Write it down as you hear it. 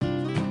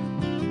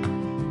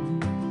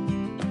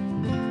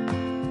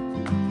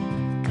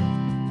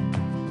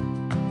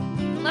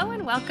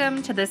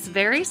welcome to this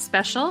very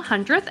special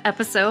 100th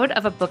episode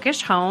of A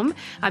Bookish Home.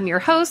 I'm your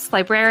host,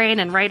 librarian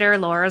and writer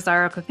Laura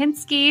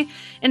Zaro-Kopinski.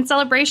 In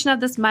celebration of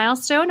this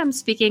milestone, I'm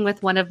speaking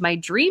with one of my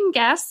dream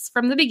guests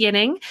from the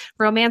beginning,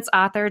 romance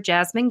author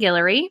Jasmine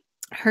Guillory.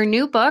 Her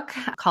new book,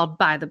 called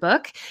By the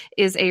Book,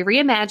 is a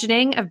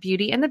reimagining of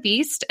Beauty and the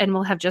Beast and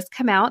will have just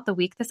come out the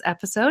week this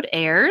episode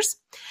airs.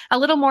 A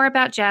little more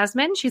about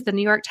Jasmine. She's the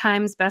New York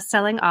Times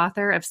bestselling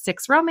author of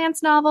 6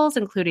 romance novels,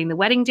 including The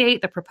Wedding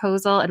Date, The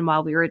Proposal, and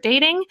While We Were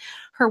Dating.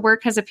 Her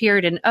work has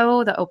appeared in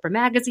O, the Oprah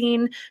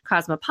Magazine,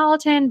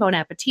 Cosmopolitan, Bon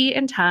Appetit,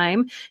 and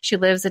Time. She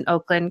lives in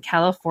Oakland,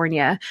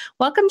 California.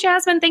 Welcome,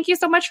 Jasmine. Thank you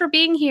so much for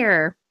being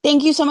here.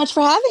 Thank you so much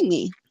for having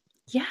me.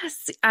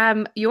 Yes.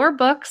 Your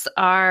books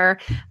are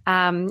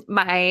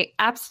my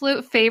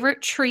absolute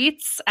favorite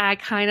treats. I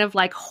kind of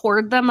like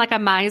hoard them like a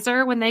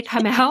miser when they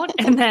come out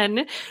and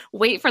then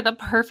wait for the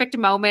perfect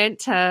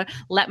moment to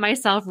let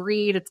myself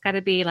read. It's got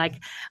to be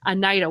like a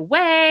night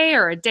away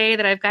or a day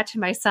that I've got to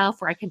myself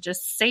where I can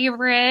just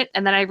savor it.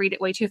 And then I read it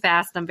way too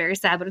fast and I'm very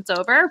sad when it's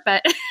over.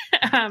 But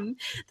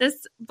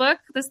this book,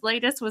 this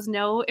latest, was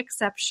no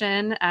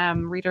exception.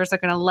 Readers are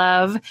going to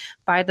love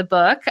By the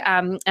Book.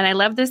 And I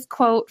love this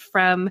quote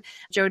from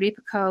Jodi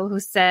Picoult, who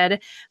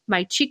said,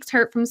 "My cheeks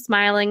hurt from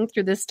smiling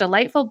through this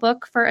delightful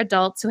book for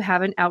adults who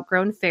haven't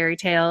outgrown fairy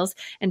tales."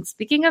 And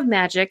speaking of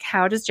magic,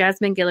 how does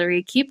Jasmine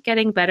Guillory keep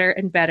getting better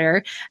and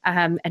better?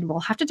 And we'll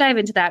have to dive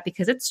into that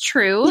because it's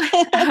true.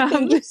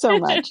 Thank you so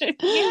much.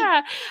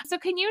 Yeah. So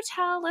can you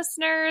tell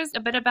listeners a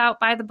bit about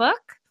By the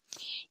Book?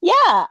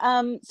 Yeah.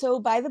 So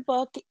By the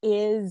Book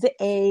is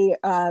a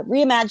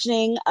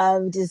reimagining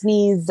of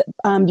Disney's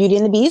Beauty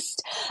and the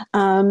Beast.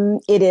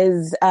 It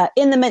is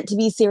in the Meant to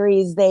Be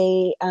series.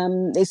 They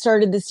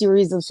started the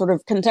series of sort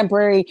of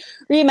contemporary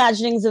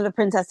reimaginings of the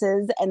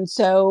princesses. And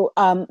so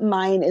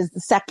mine is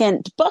the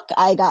second book.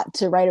 I got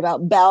to write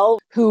about Belle,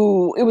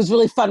 who it was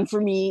really fun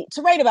for me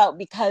to write about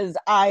because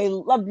I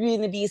loved Beauty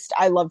and the Beast.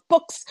 I loved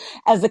books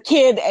as a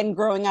kid and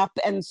growing up.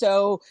 And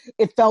so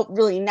it felt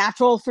really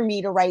natural for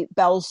me to write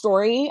Belle's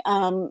story.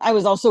 I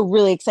was also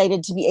really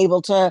excited to be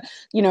able to,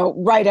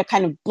 write a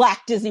kind of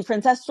Black Disney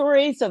princess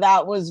story. So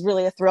that was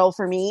really a thrill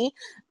for me.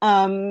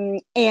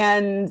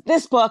 And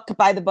this book,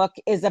 By the Book,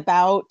 is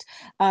about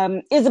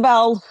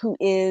Isabel, who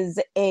is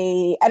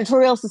a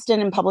editorial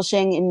assistant in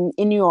publishing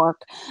in New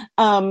York.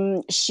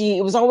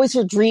 It was always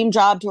her dream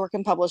job to work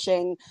in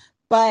publishing,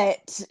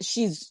 but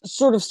she's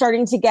sort of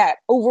starting to get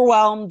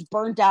overwhelmed,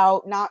 burnt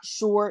out, not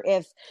sure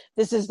if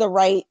this is the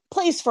right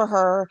place for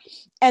her.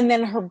 And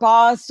then her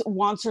boss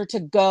wants her to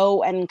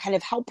go and kind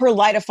of help her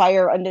light a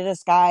fire under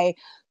this guy,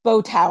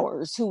 Bo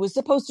Towers, who was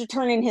supposed to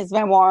turn in his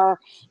memoir,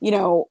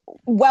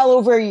 well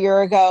over a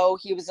year ago.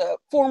 He was a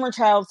former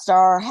child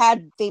star,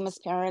 had famous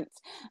parents,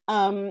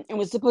 and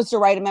was supposed to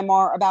write a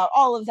memoir about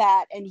all of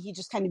that. And he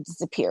just kind of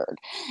disappeared.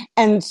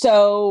 And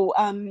so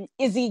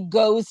Izzy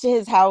goes to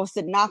his house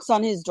and knocks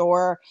on his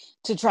door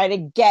to try to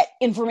get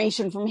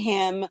information from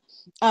him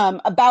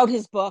about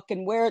his book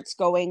and where it's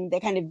going.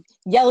 They kind of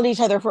yell at each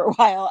other for a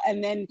while,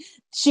 and then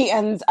she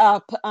ends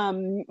up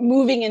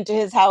moving into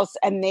his house,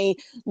 and they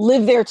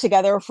live there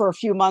together for a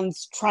few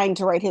months, trying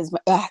to write his,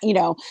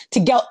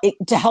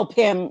 to help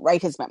him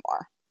write his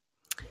memoir.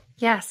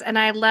 Yes, and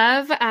I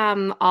love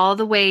all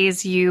the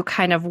ways you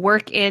kind of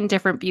work in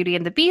different Beauty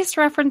and the Beast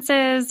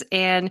references,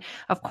 and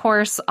of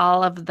course,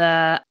 all of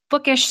the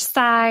bookish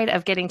side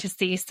of getting to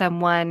see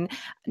someone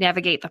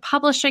navigate the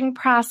publishing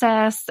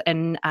process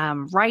and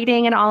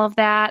writing and all of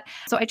that.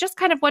 So I just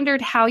kind of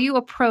wondered how you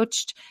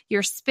approached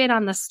your spin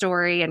on the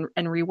story and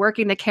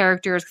reworking the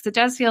characters, because it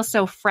does feel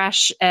so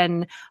fresh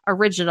and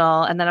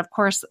original. And then, of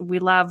course, we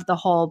love the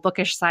whole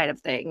bookish side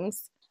of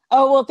things.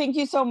 Oh, well, thank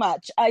you so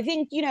much. I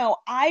think,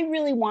 I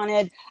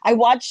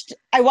watched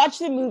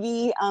the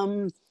movie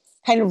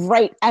kind of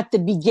right at the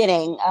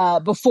beginning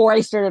before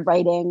I started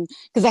writing,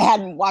 because I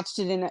hadn't watched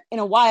it in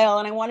a while.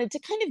 And I wanted to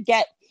kind of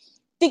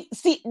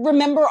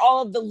remember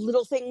all of the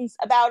little things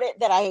about it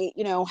that I,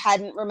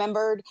 hadn't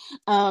remembered,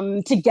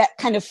 to get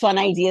kind of fun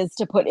ideas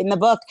to put in the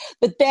book.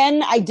 But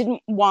then I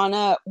didn't want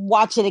to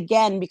watch it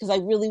again because I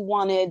really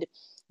wanted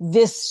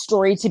this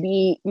story to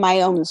be my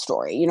own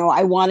story.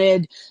 I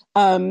wanted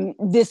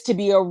this to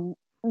be a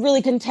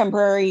really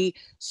contemporary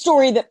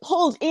story that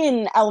pulled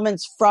in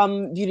elements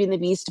from Beauty and the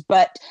Beast,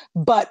 but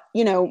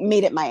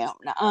made it my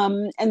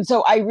own. And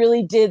so I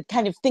really did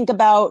kind of think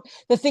about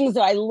the things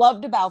that I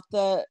loved about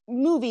the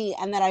movie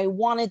and that I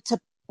wanted to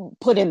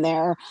put in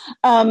there.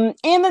 And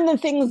then the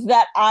things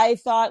that I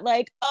thought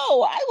like,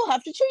 oh, I will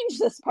have to change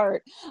this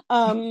part.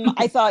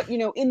 I thought,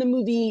 in the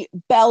movie,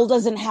 Belle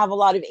doesn't have a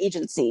lot of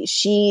agency.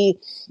 She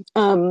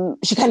kind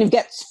of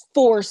gets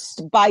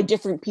forced by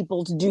different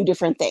people to do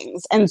different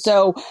things. And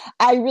so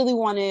I really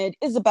wanted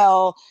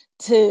Isabel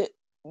to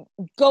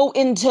go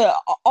into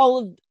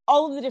all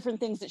all of the different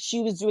things that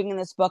she was doing in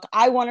this book,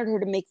 I wanted her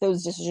to make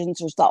those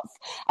decisions herself.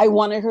 I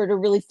wanted her to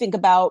really think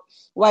about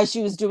why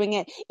she was doing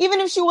it. Even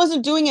if she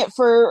wasn't doing it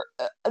for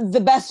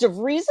the best of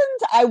reasons,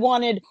 I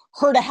wanted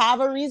her to have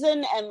a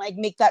reason and like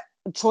make that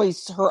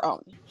choice her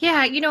own.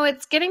 Yeah,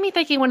 it's getting me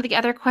thinking. One of the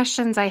other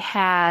questions I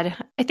had,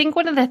 I think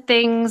one of the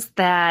things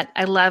that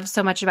I love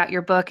so much about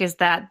your book is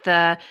that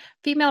the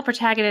female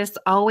protagonists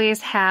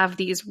always have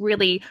these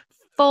really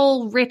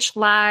full, rich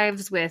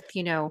lives with,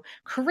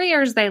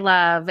 careers they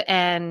love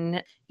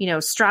and,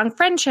 strong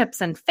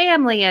friendships and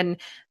family. And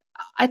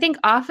I think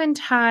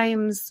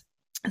oftentimes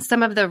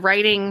some of the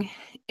writing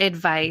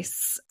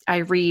advice I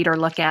read or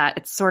look at,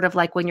 it's sort of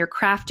like when you're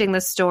crafting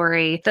the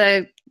story,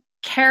 the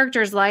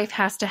character's life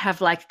has to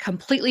have like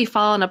completely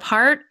fallen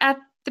apart at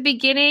the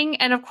beginning.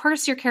 And of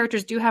course, your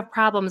characters do have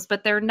problems,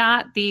 but they're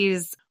not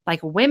these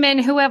like women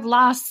who have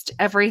lost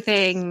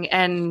everything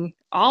and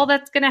all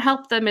that's going to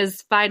help them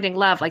is finding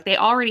love. Like they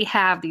already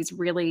have these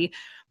really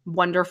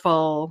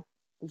wonderful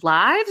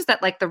lives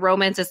that like the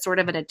romance is sort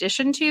of an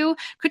addition to.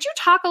 Could you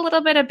talk a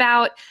little bit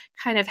about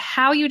kind of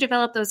how you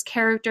develop those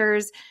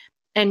characters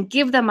and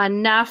give them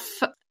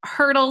enough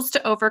hurdles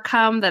to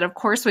overcome that, of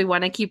course, we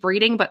want to keep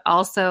reading, but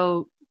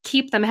also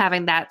keep them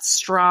having that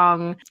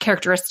strong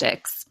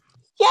characteristics?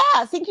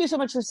 Yeah, thank you so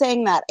much for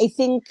saying that. I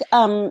think,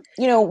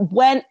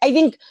 when I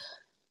think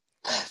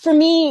for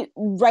me,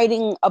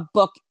 writing a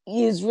book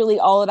is really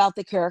all about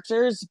the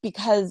characters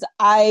because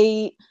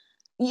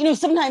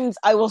sometimes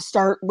I will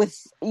start with,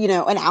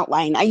 an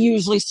outline. I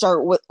usually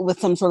start with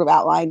some sort of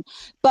outline,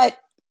 but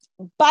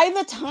by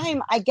the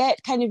time I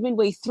get kind of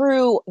midway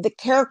through, the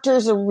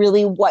characters are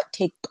really what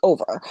take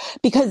over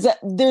because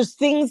there's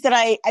things that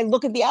I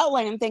look at the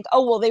outline and think,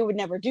 oh, well, they would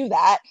never do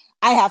that.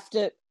 I have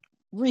to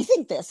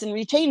rethink this and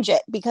rechange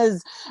it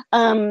because,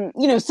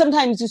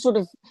 sometimes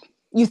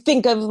you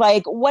think of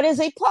like, what is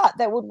a plot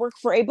that would work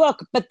for a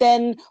book? But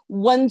then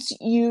once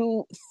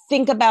you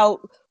think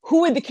about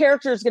who are the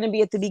characters going to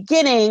be at the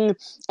beginning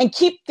and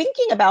keep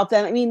thinking about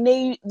them, I mean,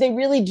 they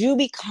really do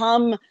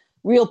become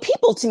real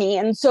people to me.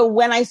 And so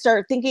when I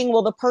start thinking,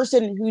 well, the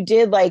person who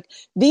did like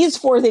these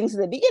 4 things at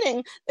the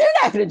beginning, they're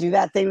not going to do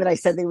that thing that I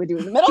said they would do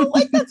in the middle.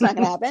 Like that's not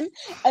going to happen.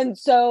 And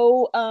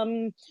so,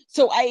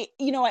 I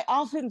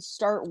often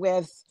start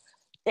with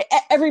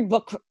every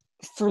book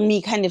for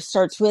me kind of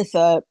starts with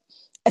a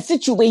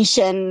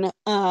situation,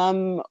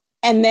 and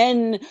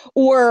then,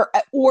 or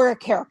a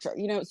character,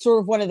 it's sort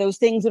of one of those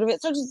things. But if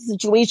it's such a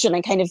situation, I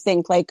kind of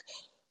think like,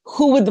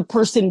 who would the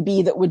person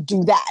be that would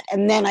do that?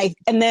 And then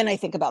I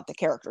think about the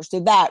character. So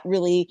that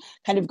really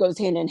kind of goes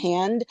hand in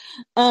hand.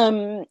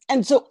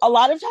 And so a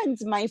lot of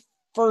times my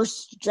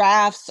first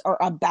drafts are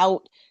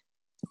about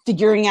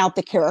figuring out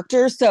the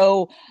character.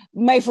 So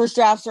my first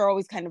drafts are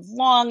always kind of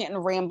long and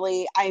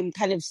rambly. I'm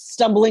kind of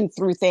stumbling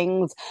through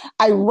things.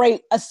 I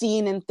write a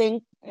scene and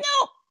think,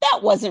 no, that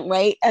wasn't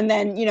right. And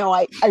then,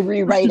 I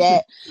rewrite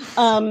it.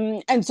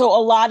 And so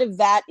a lot of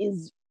that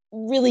is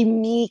really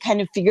me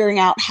kind of figuring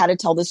out how to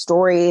tell the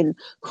story and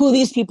who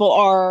these people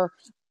are,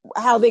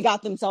 how they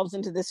got themselves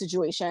into this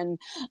situation.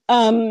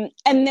 And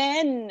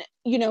then,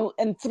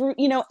 and through,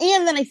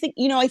 and then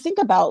I think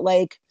about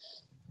like,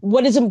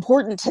 what is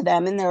important to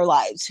them in their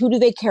lives? Who do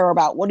they care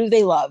about? What do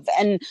they love?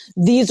 And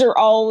these are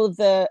all of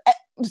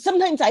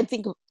sometimes I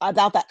think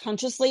about that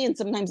consciously. And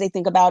sometimes I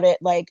think about it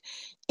like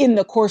in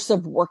the course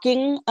of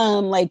working.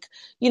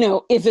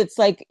 If it's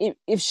like,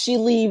 if she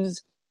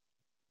leaves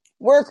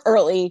work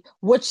early,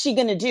 what's she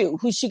going to do?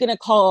 Who's she going to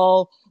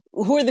call?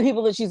 Who are the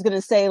people that she's going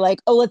to say like,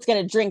 oh, let's get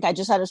a drink. I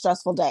just had a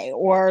stressful day.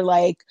 Or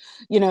like,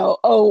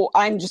 oh,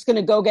 I'm just going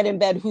to go get in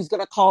bed. Who's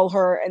going to call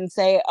her and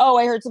say, oh,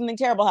 I heard something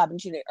terrible happened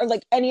today. Or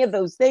like any of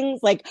those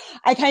things. Like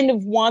I kind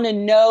of want to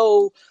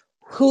know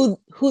who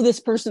this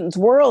person's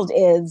world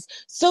is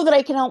so that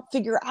I can help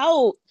figure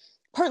out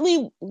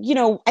partly,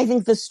 I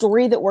think the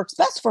story that works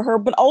best for her,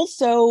 but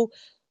also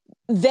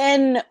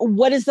then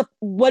what is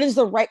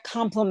the right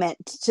complement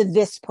to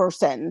this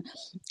person,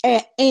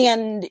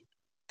 and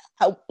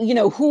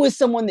who is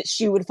someone that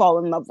she would fall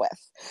in love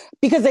with?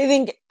 Because I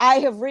think I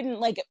have written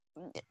like,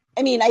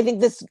 I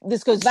think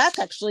this goes back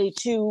actually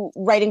to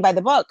writing by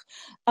the book.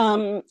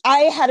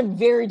 I had a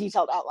very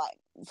detailed outline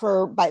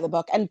for by the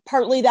book, and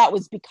partly that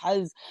was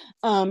because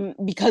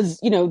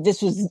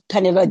this was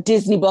kind of a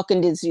Disney book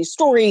and Disney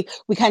story.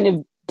 We kind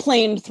of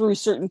planed through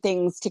certain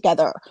things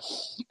together.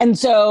 And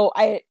so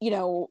I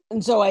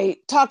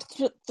talked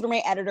through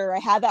my editor. I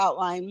had the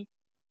outline,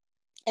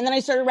 and then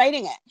I started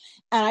writing it.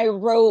 And I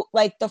wrote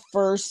like the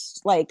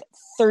first like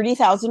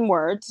 30,000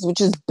 words,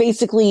 which is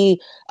basically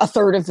a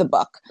third of the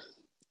book.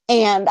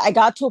 And I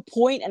got to a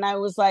point and I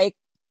was like,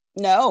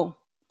 no,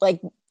 like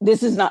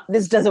this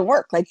doesn't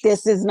work. Like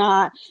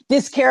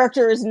this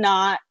character is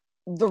not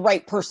the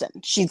right person.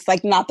 She's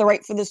like not the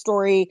right for the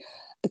story,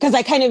 because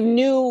I kind of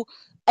knew,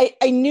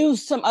 I knew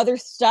some other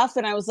stuff,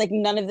 and I was like,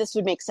 none of this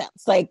would make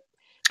sense. Like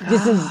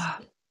this is,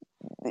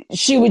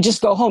 she would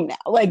just go home now.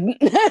 Like,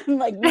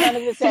 like none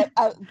of this.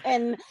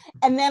 And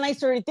then I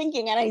started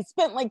thinking, and I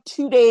spent like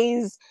 2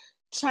 days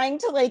trying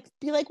to like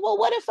be like, well,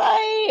 what if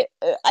I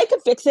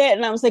could fix it?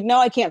 And I was like, no,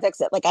 I can't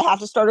fix it. Like I have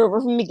to start over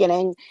from the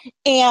beginning.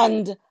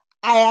 And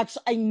I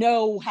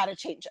know how to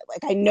change it.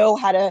 Like I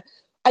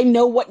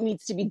know what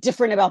needs to be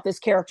different about this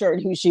character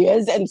and who she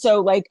is. And so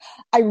like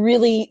I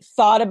really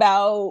thought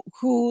about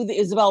who the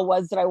Isabel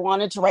was that I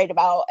wanted to write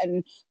about,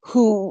 and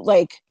who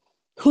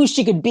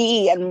she could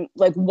be, and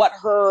like what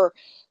her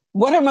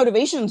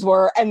motivations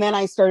were. And then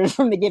I started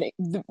from the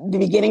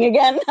beginning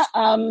again.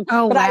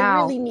 Oh, But I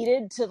wow. really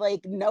needed to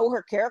like know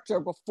her character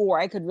before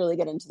I could really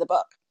get into the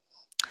book.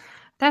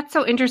 That's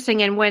so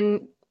interesting. And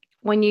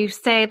when you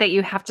say that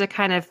you have to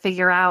kind of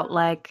figure out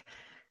like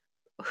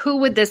who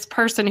would this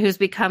person who's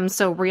become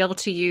so real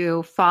to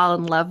you fall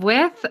in love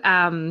with?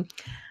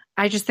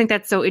 I just think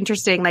that's so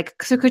interesting.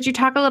 Like, so could you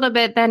talk a little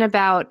bit then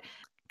about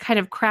kind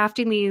of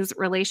crafting these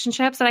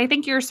relationships? And I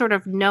think you're sort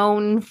of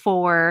known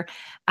for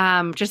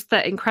just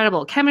the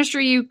incredible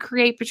chemistry you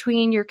create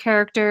between your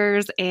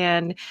characters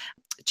and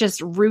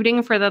just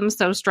rooting for them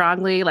so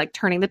strongly, like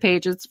turning the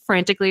pages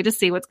frantically to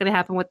see what's going to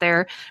happen with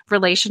their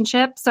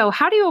relationship. So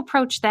how do you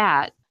approach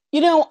that?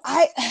 You know,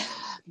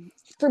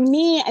 for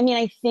me, I mean,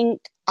 I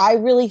think I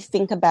really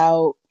think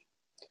about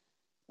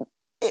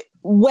it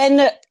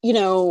when,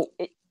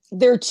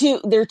 there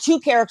are two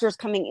characters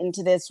coming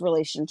into this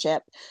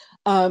relationship.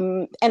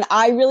 And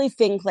I really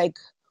think like,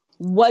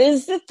 what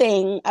is the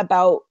thing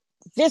about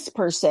this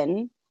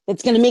person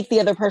that's going to make the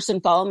other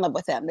person fall in love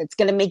with them? That's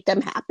going to make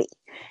them happy.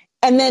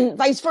 And then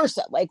vice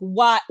versa. Like,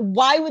 why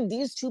would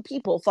these two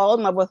people fall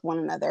in love with one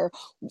another?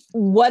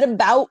 What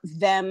about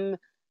them?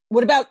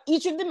 What about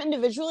each of them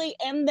individually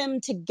and them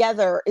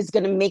together is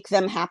going to make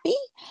them happy?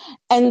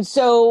 And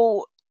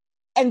so,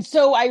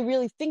 I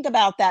really think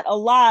about that a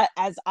lot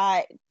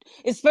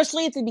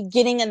especially at the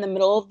beginning and the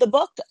middle of the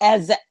book,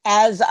 the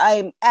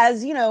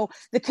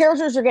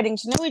characters are getting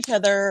to know each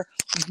other.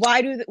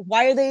 Why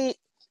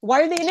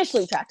are they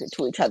initially attracted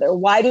to each other?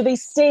 Why do they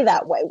stay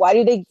that way? Why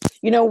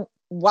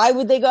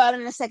would they go out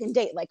on a second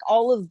date? Like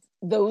all of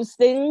those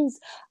things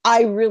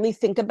I really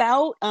think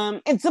about.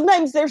 And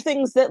sometimes there's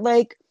things that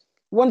like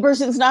one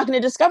person's not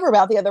going to discover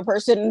about the other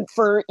person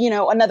for,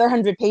 another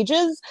 100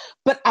 pages,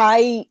 but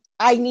I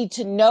need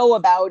to know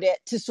about it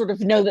to sort of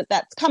know that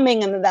that's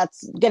coming and that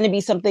that's going to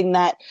be something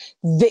that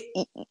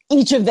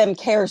each of them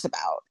cares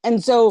about.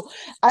 And so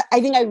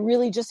I think I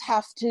really just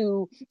have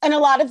to, and a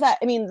lot of that,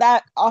 I mean,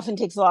 that often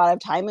takes a lot of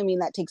time. I mean,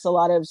 that takes a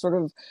lot of sort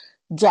of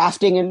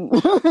drafting and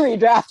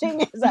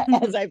redrafting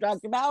as I've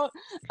talked about.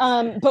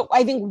 But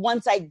I think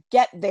once I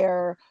get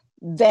there,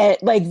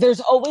 that like, there's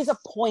always a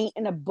point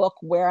in a book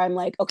where I'm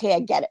like, okay,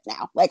 I get it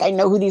now. Like, I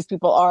know who these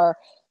people are.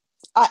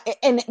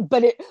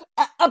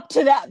 Up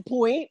to that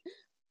point,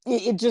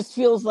 it just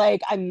feels like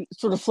I'm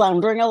sort of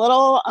floundering a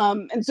little.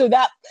 And so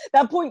that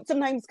point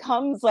sometimes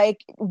comes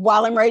like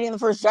while I'm writing the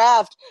first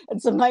draft, and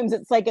sometimes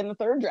it's like in the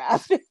third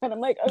draft, and I'm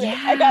like, okay,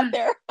 Yeah. I got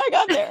there.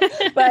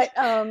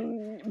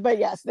 But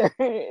yes,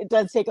 it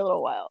does take a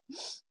little while.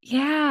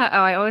 Yeah.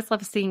 Oh, I always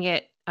love seeing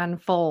it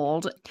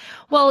unfold.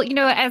 Well,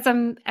 as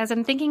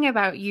I'm thinking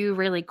about you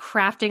really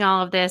crafting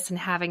all of this and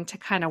having to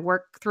kind of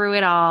work through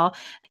it all,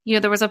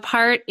 there was a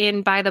part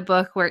in By the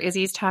Book where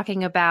Izzy's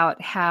talking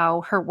about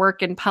how her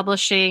work in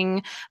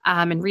publishing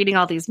and reading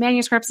all these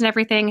manuscripts and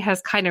everything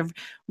has kind of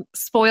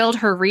spoiled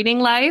her reading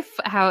life,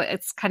 how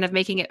it's kind of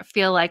making it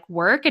feel like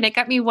work. And it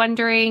got me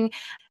wondering,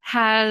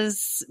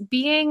 has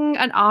being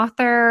an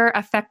author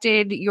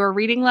affected your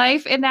reading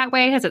life in that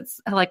way? Has it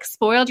like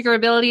spoiled your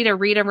ability to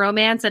read a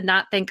romance and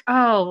not think,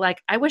 oh,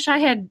 like I wish I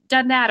had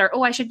done that, or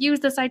oh, I should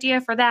use this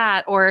idea for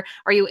that? Or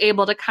are you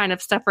able to kind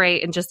of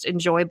separate and just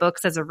enjoy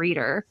books as a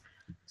reader?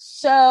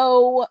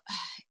 So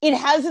it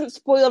hasn't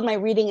spoiled my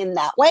reading in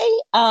that way.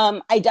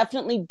 I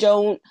definitely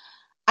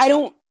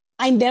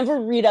I never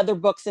read other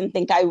books and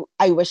think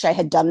I wish I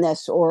had done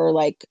this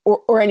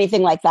or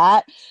anything like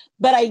that.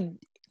 But I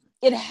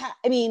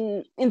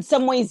mean, in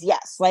some ways,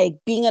 yes, like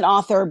being an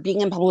author, being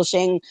in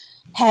publishing,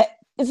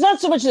 it's not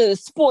so much that it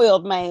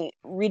spoiled my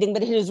reading,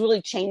 but it has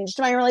really changed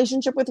my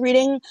relationship with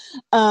reading.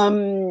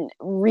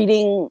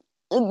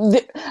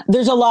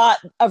 There's a lot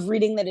of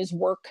reading that is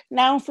work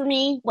now for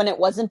me when it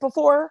wasn't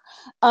before.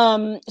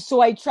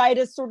 So I try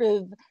to sort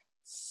of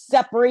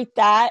separate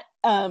that.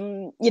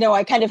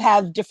 I kind of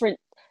have different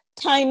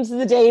times of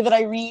the day that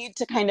I read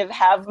to kind of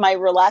have my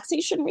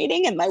relaxation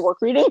reading and my work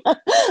reading.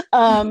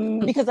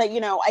 Because I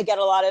get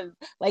a lot of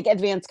like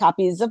advanced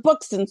copies of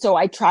books. And so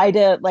I try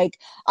to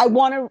I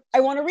want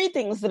to read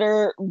things that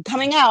are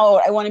coming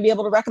out. I want to be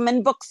able to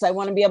recommend books. I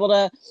want to be able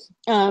to,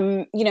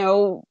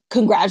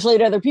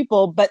 congratulate other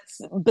people, but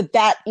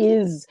that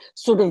is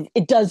sort of,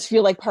 it does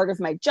feel like part of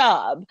my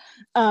job.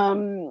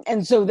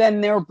 And so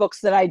then there are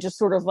books that I just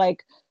sort of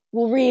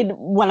will read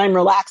when I'm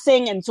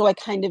relaxing. And so I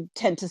kind of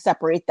tend to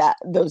separate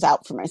those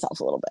out for myself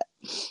a little bit.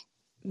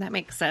 That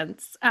makes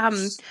sense.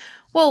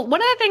 Well,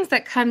 one of the things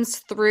that comes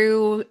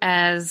through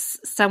as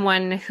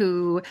someone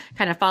who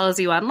kind of follows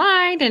you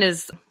online and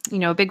is,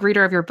 a big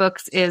reader of your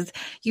books is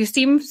you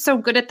seem so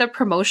good at the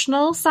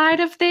promotional side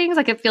of things.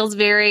 Like it feels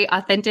very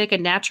authentic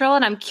and natural.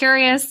 And I'm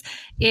curious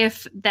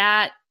if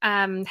that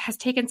has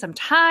taken some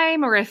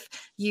time, or if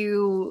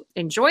you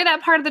enjoy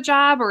that part of the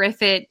job, or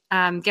if it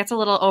gets a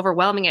little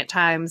overwhelming at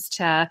times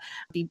to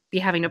be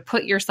having to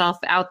put yourself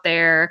out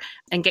there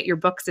and get your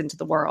books into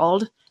the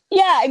world.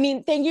 Yeah, I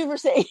mean, thank you for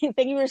saying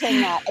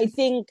that. I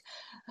think,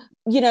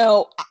 you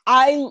know,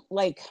 I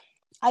like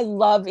I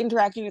love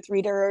interacting with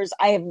readers.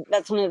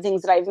 That's one of the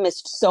things that I've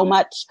missed so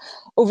much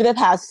over the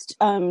past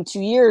 2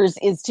 years,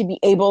 is to be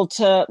able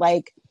to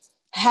like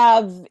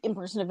have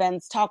in-person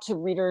events, talk to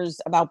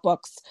readers about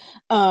books.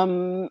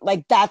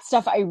 Like that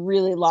stuff I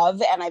really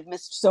love and I've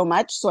missed so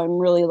much. So I'm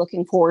really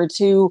looking forward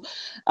to,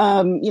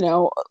 you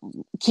know,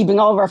 keeping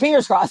all of our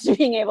fingers crossed to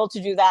being able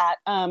to do that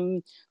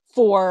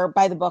for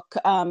By the Book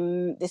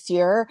this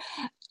year.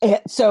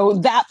 So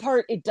that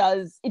part, it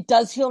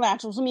does feel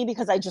natural to me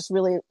because I just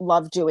really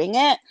love doing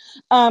it.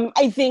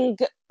 I think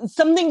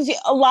some things,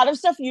 a lot of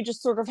stuff you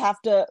just sort of have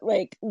to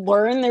like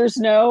learn. There's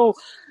no,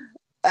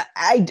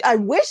 I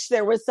wish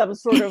there was some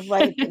sort of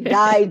like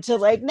guide to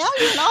like, now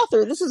you're an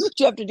author, this is what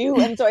you have to do.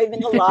 And so I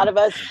think a lot of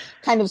us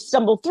kind of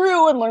stumble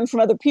through and learn from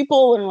other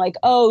people and like,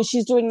 oh,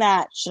 she's doing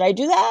that. Should I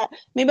do that?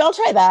 Maybe I'll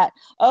try that.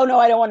 Oh no,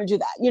 I don't want to do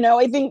that. You know,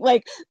 I think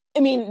like, I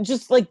mean,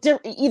 just like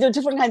either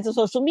different kinds of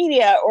social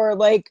media or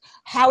like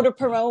how to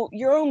promote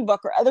your own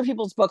book or other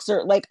people's books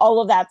or like all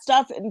of that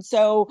stuff. And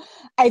so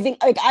I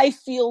think like I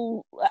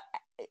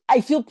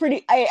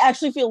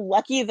actually feel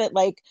lucky that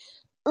like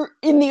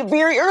in the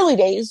very early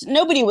days,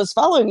 nobody was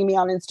following me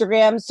on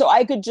Instagram. So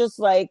I could just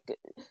like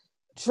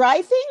try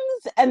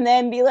things and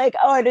then be like,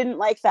 oh, I didn't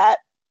like that.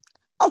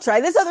 I'll try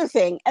this other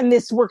thing. And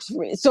this works for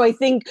me. So I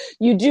think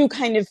you do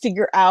kind of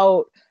figure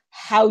out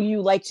how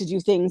you like to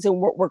do things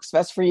and what works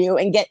best for you,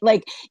 and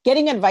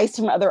getting advice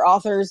from other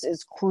authors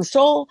is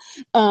crucial.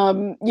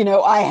 You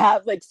know, I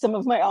have like some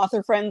of my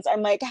author friends,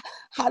 I'm like,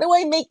 how do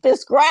I make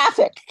this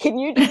graphic? Can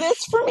you do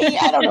this for me?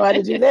 I don't know how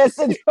to do this.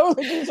 And so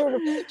like, you sort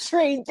of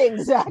trade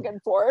things back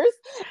and forth.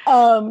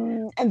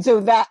 And so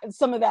that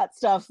some of that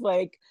stuff,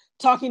 like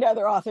talking to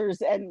other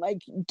authors and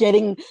like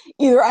getting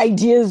either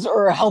ideas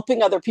or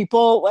helping other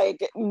people,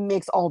 like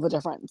makes all the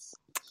difference.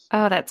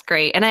 Oh, that's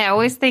great. And I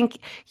always think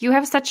you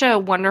have such a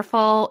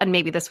wonderful, and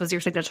maybe this was your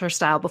signature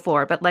style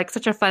before, but like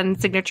such a fun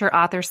signature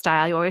author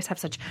style. You always have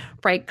such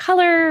bright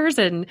colors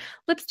and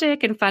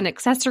lipstick and fun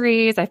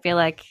accessories. I feel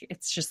like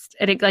it's just,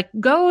 and it like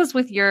goes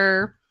with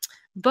your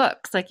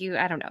books. Like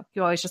I don't know,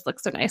 you always just look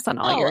so nice on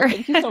all your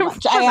thank you so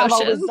much. I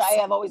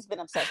have always been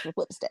obsessed with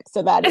lipstick.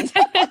 So that is,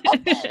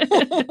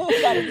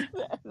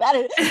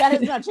 that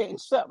has not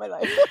changed throughout my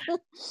life.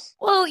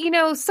 Well, you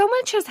know, so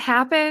much has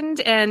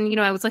happened. And, you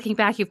know, I was looking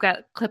back, you've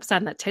got clips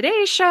on the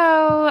Today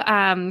Show,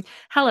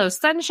 Hello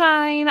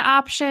Sunshine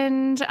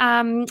optioned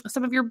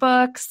some of your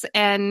books.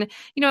 And,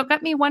 you know, it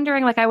got me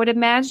wondering, like, I would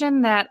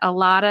imagine that a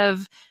lot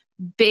of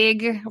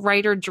big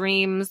writer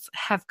dreams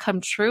have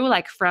come true,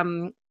 like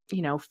from,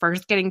 you know,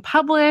 first getting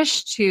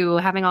published to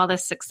having all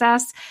this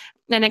success.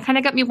 And it kind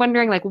of got me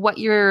wondering, like, what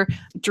your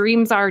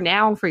dreams are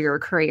now for your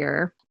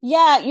career.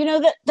 Yeah, you know,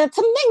 that's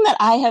something that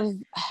I have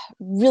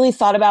really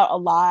thought about a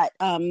lot,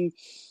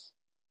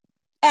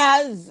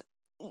 as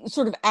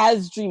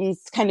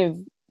dreams kind of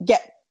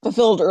get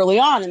fulfilled early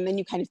on, and then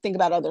you kind of think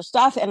about other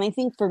stuff. And I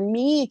think for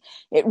me,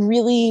 it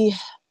really,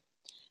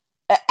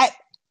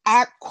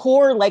 at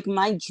core, like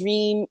my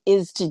dream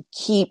is to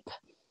keep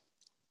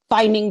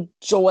finding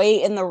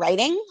joy in the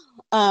writing.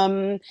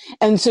 And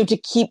so to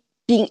keep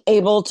being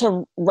able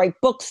to write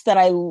books that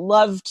I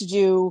love to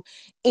do,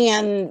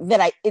 and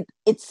that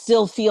it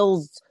still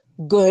feels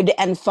good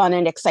and fun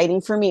and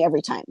exciting for me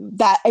every time.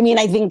 That, I mean,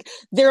 I think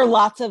there are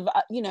lots of,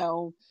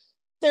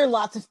 there are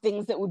lots of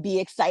things that would be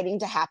exciting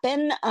to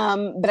happen.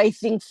 But I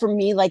think for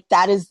me, like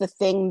that is the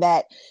thing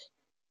that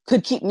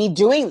could keep me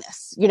doing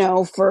this, you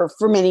know, for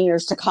many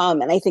years to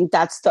come. And I think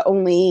that's the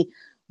only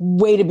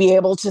way to be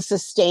able to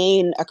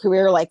sustain a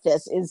career like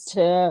this, is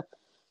to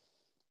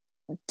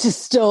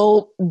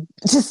still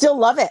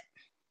love it.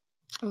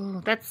 Oh,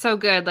 that's so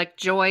good. Like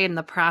joy in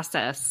the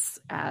process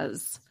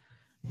as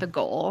the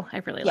goal. I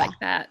really like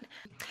that.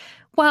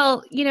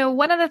 Well, you know,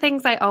 one of the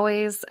things I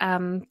always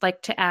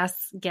like to ask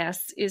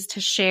guests is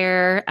to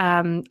share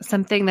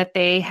something that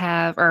they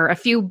have, or a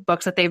few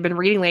books that they've been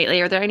reading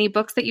lately. Are there any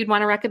books that you'd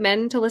want to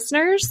recommend to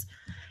listeners?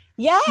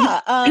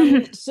 Yeah.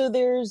 So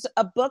there's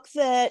a book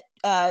that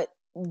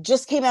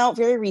just came out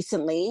very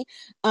recently.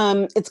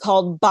 It's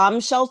called Bomb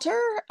Shelter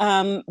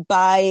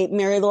by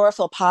Mary Laura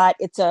Philpott.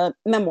 It's a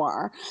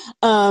memoir.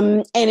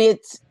 And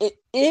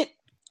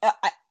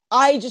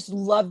I just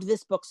loved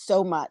this book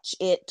so much.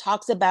 It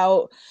talks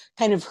about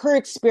kind of her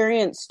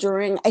experience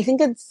during, I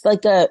think it's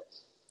like a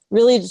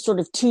really just sort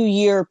of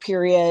 2-year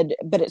period,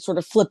 but it sort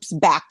of flips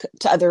back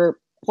to other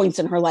points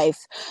in her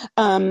life,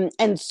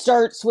 and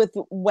starts with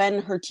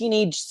when her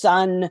teenage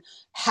son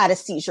had a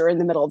seizure in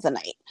the middle of the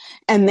night,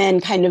 and then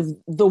kind of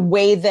the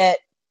way that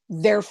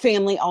their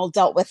family all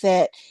dealt with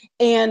it,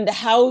 and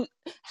how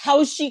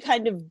she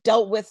kind of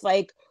dealt with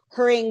like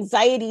her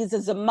anxieties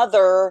as a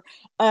mother,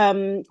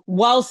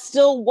 while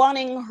still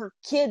wanting her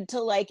kid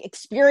to like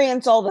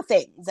experience all the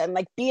things and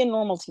like be a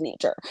normal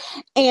teenager.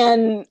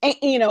 And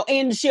you know,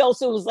 and she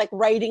also was like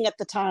writing at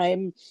the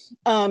time.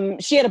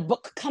 She had a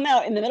book come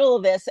out in the middle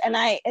of this, and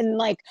I've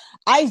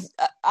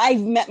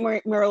met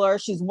Marilla.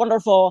 She's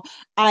wonderful.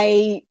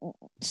 I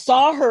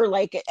saw her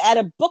like at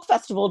a book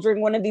festival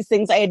during one of these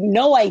things. I had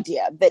no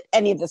idea that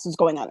any of this was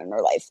going on in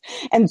her life.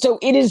 And so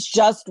it is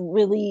just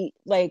really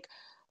like,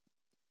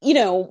 you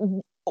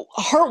know,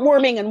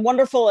 heartwarming and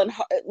wonderful, and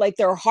like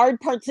there are hard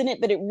parts in it,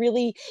 but it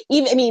really,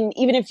 even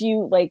if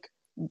you like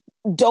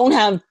don't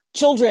have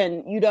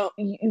children, you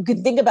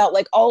could think about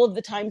like all of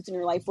the times in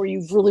your life where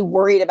you've really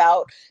worried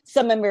about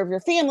some member of your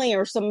family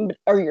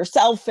or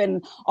yourself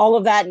and all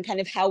of that, and kind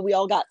of how we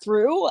all got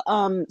through.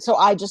 So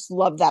I just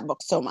love that book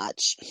so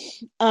much.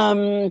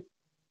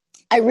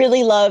 I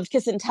really loved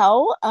Kiss and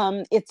Tell.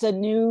 It's a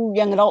new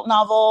young adult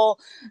novel.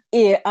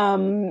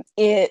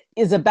 It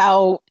is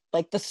about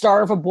like the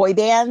star of a boy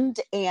band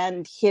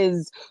and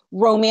his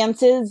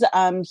romances.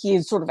 He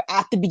is sort of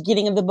at the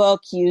beginning of the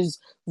book. He's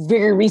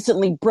very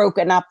recently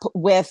broken up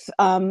with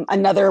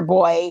another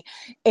boy,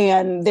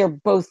 and they're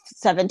both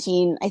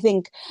 17, I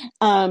think.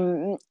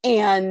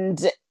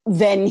 And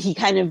then he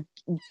kind of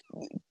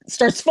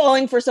starts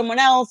falling for someone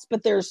else,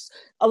 but there's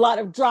a lot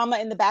of drama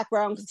in the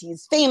background because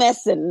he's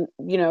famous, and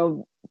you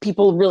know,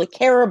 people really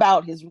care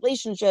about his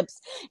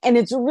relationships. And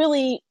it's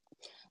really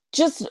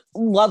just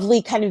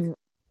lovely kind of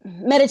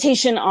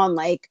meditation on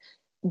like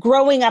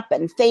growing up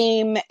and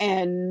fame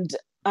and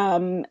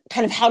kind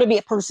of how to be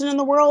a person in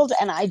the world.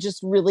 And I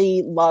just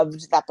really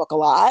loved that book a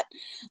lot.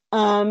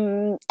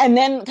 And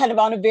then kind of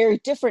on a very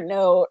different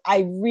note,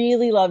 I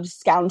really loved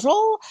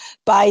Scoundrel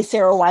by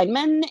Sarah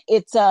Weinman.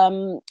 It's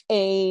a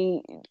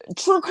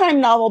true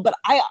crime novel, but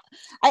I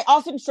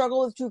often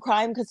struggle with true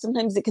crime because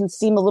sometimes it can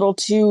seem a little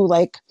too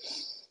like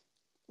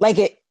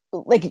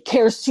it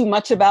cares too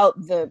much about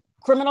the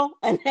criminal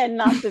and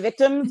not the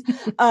victims.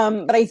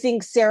 But I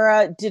think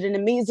Sarah did an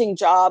amazing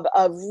job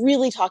of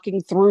really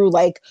talking through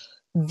like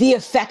the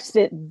effect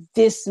that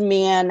this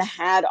man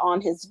had on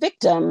his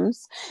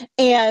victims,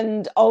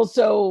 and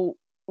also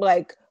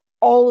like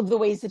all of the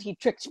ways that he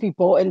tricked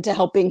people into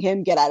helping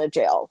him get out of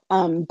jail.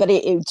 But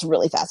it's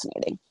really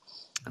fascinating.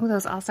 Oh,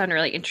 those all sound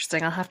really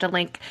interesting. I'll have to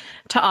link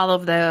to all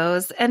of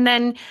those. And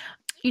then,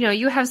 you know,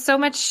 you have so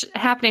much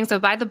happening. So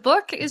By the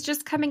Book is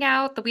just coming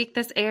out the week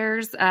this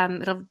airs.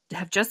 It'll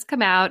have just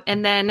come out.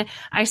 And then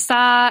I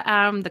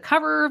saw the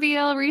cover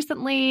reveal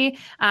recently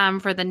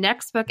for the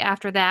next book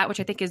after that, which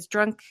I think is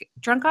Drunk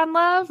on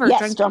Love?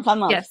 Yes, Drunk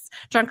on Love. Yes,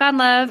 Drunk on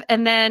Love.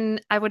 And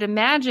then I would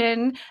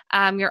imagine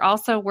you're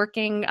also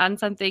working on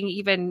something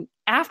even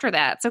after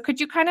that. So could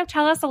you kind of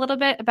tell us a little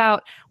bit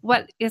about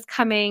what is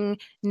coming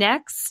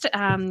next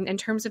in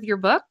terms of your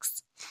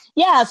books?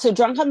 Yeah, so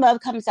Drunk on Love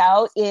comes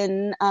out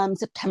in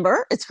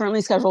September. It's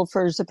currently scheduled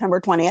for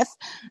September 20th.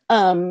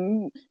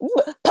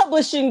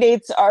 Publishing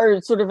dates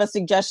are sort of a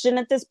suggestion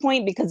at this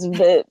point because of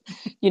the,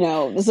 you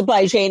know, the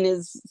supply chain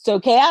is so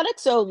chaotic.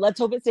 So let's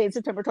hope it stays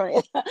September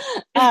 20th.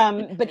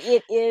 But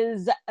it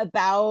is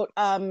about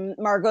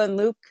Margot and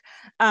Luke.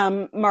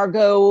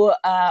 Margot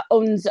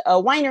owns a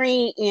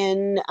winery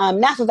in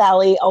Napa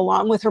Valley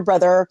along with her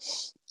brother.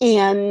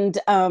 And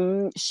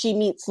she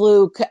meets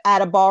Luke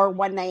at a bar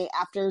one night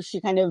after she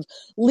kind of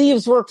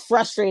leaves work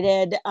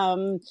frustrated.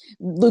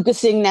 Luke is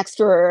sitting next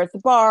to her at the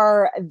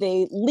bar.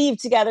 They leave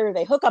together.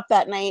 They hook up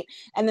that night.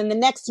 And then the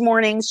next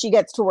morning, she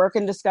gets to work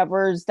and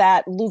discovers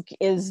that Luke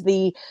is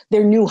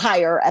their new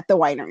hire at the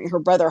winery. Her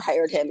brother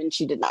hired him, and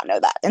she did not know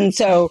that. And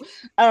so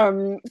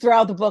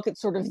throughout the book, it's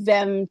sort of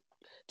them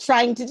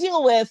trying to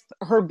deal with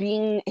her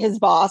being his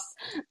boss.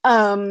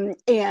 And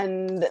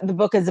the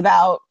book is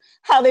about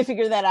how they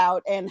figure that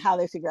out and how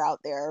they figure out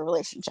their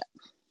relationship.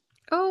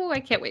 Oh, I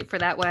can't wait for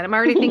that one. I'm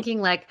already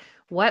thinking like,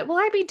 what will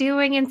I be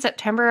doing in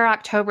September or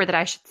October that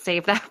I should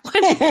save that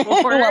one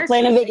for? Well,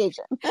 plan a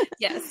vacation.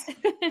 Yes.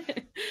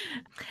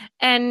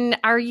 And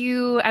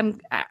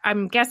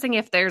I'm guessing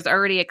if there's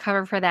already a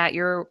cover for that,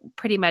 you're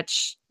pretty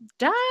much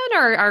done,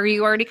 or are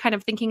you already kind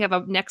of thinking of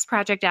a next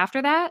project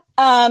after that?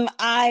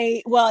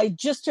 I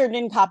just turned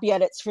in copy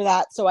edits for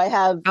that, so I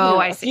have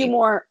a few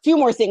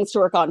more things to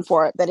work on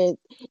for it, but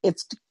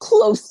it's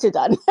close to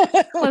done.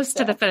 Close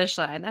to the finish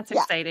line. That's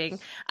exciting.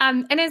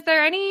 And is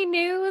there any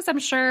news? I'm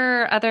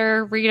sure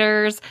other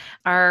readers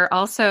are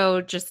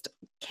also just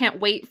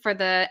can't wait for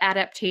the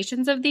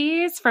adaptations of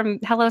these from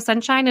Hello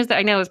Sunshine.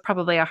 I know it's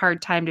probably a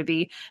hard time to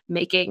be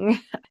making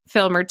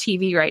film or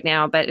TV right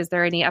now, but is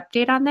there any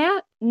update on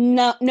that?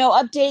 No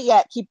update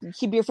yet.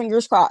 Keep your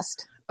fingers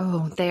crossed.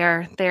 Oh,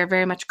 they're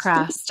very much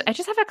crossed. I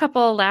just have a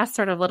couple last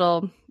sort of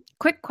little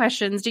quick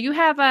questions. Do you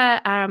have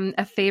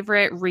a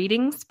favorite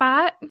reading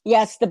spot?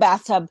 Yes, the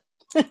bathtub.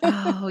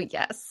 Oh,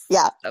 yes.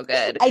 Yeah. So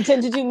good. I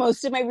tend to do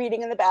most of my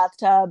reading in the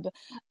bathtub,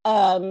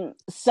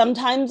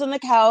 sometimes on the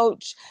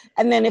couch.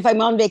 And then if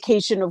I'm on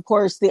vacation, of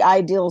course, the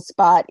ideal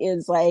spot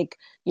is like,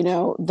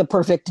 the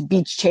perfect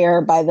beach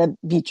chair by the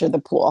beach or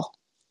the pool.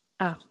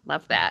 Oh,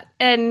 love that.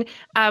 And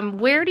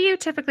where do you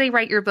typically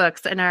write your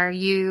books? And are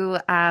you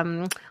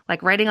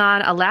like writing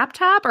on a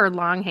laptop or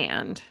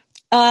longhand?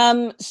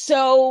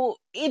 So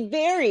it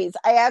varies.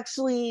 I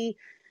actually,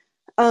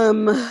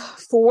 um,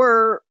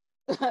 for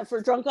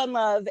for Drunk on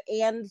Love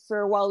and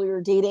for While We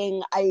Were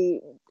Dating,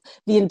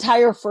 the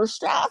entire first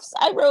drafts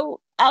I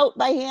wrote out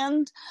by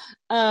hand,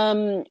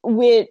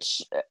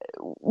 which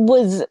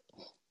was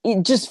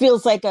it just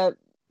feels like a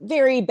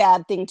very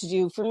bad thing to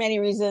do for many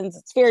reasons.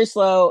 It's very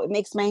slow. It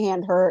makes my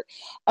hand hurt.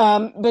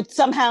 But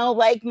somehow,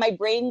 like, my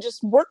brain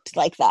just worked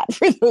like that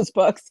for those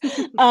books.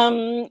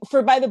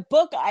 For By the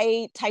Book,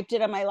 I typed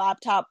it on my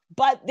laptop,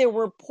 but there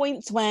were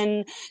points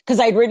when, because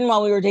I'd written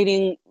While We Were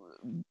Dating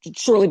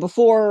shortly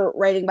before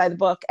writing By the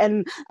Book,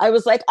 and I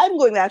was like, I'm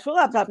going back to a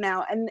laptop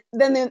now. And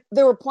then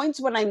there were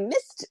points when I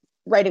missed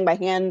writing by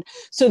hand.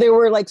 So there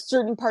were like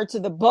certain parts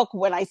of the book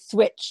when I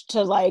switched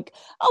to like,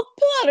 I'll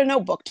pull out a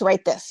notebook to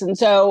write this. And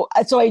so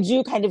I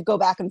do kind of go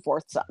back and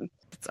forth some.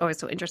 It's always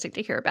so interesting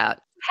to hear about.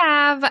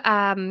 Have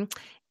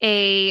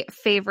a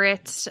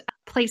favorite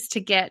place to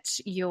get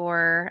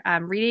your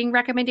reading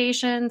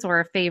recommendations,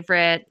 or a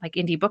favorite like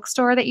indie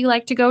bookstore that you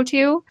like to go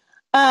to?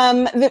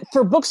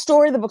 For the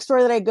bookstore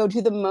that I go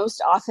to the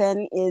most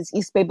often is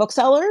East Bay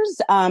Booksellers,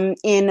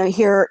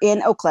 here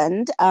in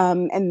Oakland.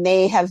 And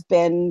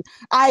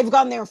I've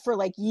gone there for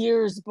like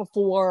years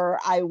before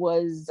I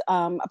was,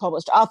 a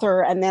published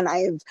author. And then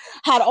I've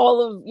had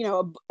all of,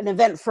 an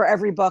event for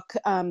every book,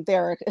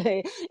 there,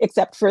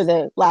 except for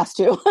the last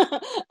two,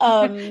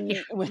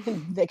 Yeah.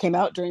 when they came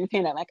out during the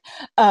pandemic.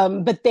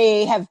 But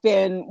they have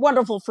been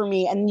wonderful for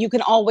me, and you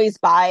can always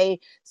buy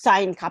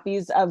signed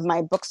copies of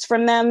my books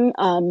from them.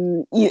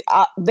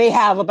 They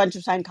have a bunch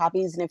of signed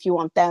copies, and if you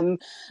want them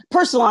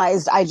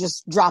personalized, I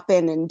just drop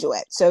in and do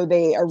it. So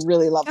they are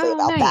really lovely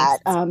about Nice. that.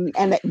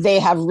 And they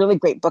have really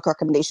great book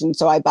recommendations,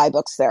 so I buy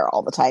books there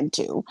all the time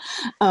too.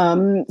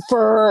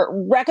 For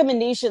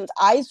recommendations,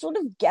 I sort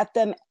of get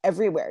them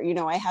everywhere.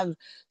 I have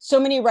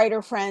so many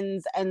writer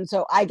friends, and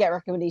so I get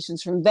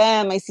recommendations from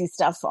them. I see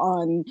stuff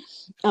on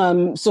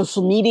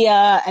social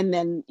media, and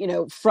then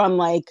from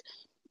like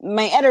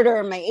my editor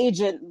and my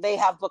agent, they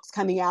have books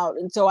coming out,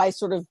 and so I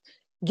sort of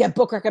get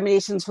book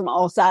recommendations from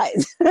all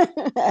sides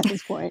at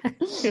this point. I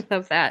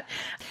love that.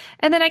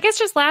 And then I guess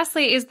just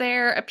lastly, is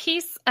there a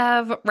piece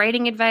of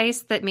writing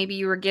advice that maybe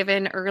you were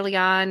given early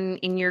on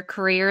in your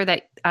career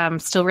that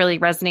still really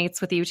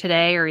resonates with you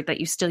today, or that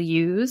you still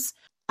use?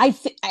 I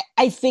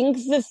think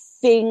the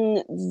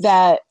thing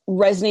that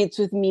resonates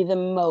with me the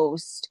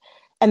most,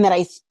 and that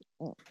I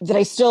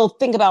still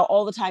think about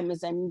all the time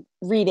as I'm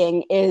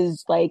reading,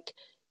 is like,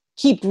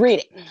 keep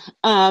reading,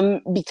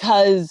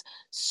 because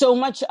so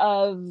much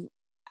of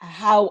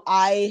how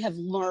I have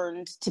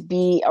learned to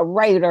be a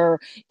writer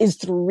is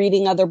through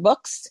reading other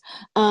books,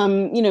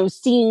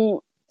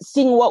 seeing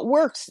what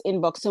works in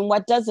books and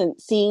what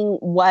doesn't, seeing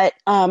what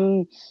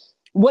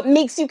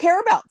makes you care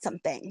about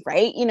something,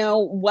 right?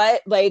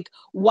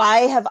 Why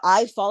have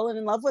I fallen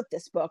in love with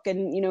this book?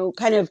 And,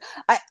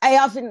 I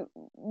often,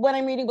 when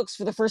I'm reading books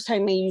for the first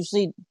time, I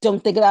usually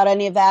don't think about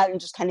any of that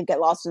and just kind of get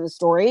lost in the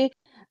story.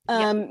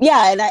 And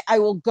I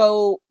will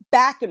go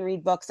back and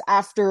read books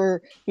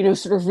after,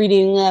 sort of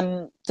reading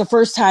them the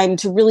first time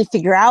to really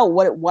figure out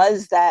what it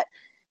was that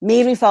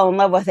made me fall in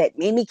love with it,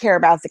 made me care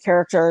about the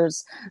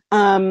characters.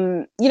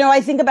 I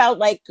think about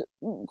like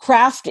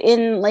craft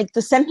in like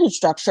the sentence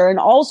structure and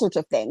all sorts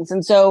of things.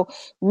 And so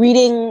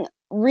reading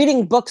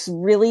books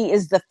really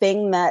is the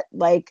thing that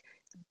like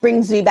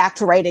brings me back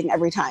to writing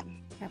every time.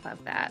 I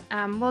love that.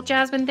 Well,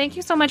 Jasmine, thank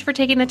you so much for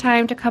taking the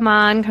time to come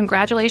on.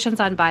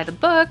 Congratulations on By the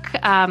Book.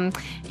 And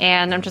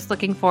I'm just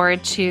looking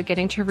forward to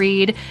getting to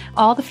read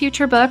all the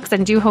future books,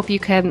 and do hope you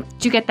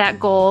get that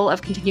goal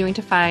of continuing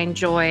to find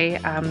joy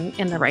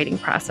in the writing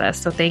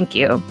process. So thank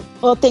you.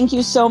 Well, thank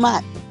you so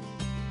much.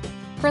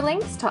 For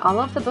links to all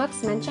of the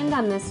books mentioned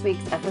on this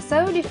week's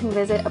episode, you can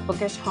visit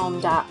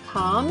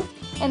abookishhome.com.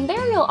 And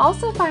there you'll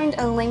also find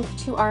a link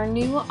to our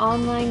new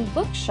online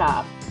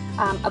bookshop.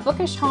 A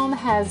Bookish Home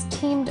has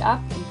teamed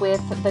up with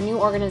the new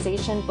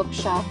organization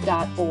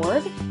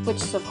bookshop.org, which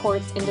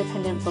supports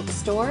independent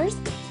bookstores.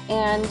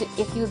 And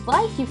if you'd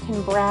like, you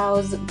can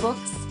browse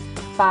books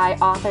by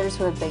authors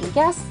who have been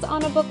guests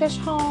on A Bookish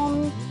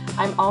Home.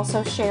 I'm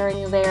also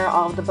sharing there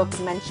all of the books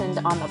mentioned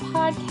on the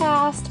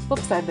podcast,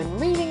 books I've been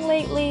reading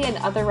lately, and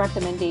other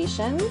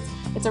recommendations.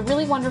 It's a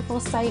really wonderful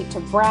site to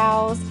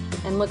browse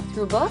and look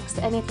through books,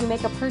 and if you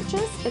make a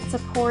purchase, it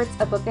supports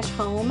A Bookish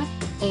Home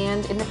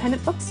and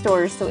independent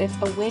bookstores, so it's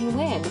a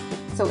win-win.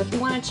 So if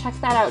you want to check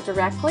that out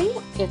directly,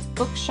 it's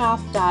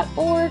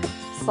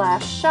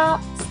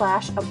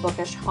bookshop.org/shop/A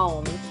Bookish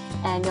Home,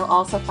 and you'll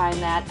also find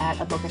that at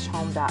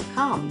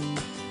abookishhome.com.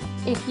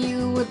 If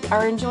you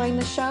are enjoying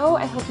the show,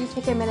 I hope you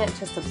take a minute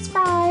to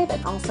subscribe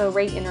and also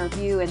rate and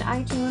review in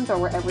iTunes or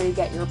wherever you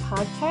get your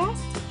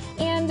podcasts.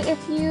 And if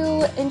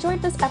you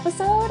enjoyed this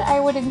episode, I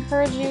would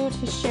encourage you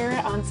to share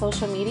it on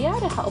social media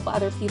to help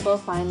other people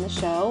find the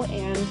show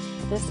and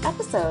this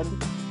episode.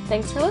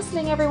 Thanks for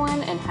listening,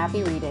 everyone, and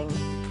happy reading.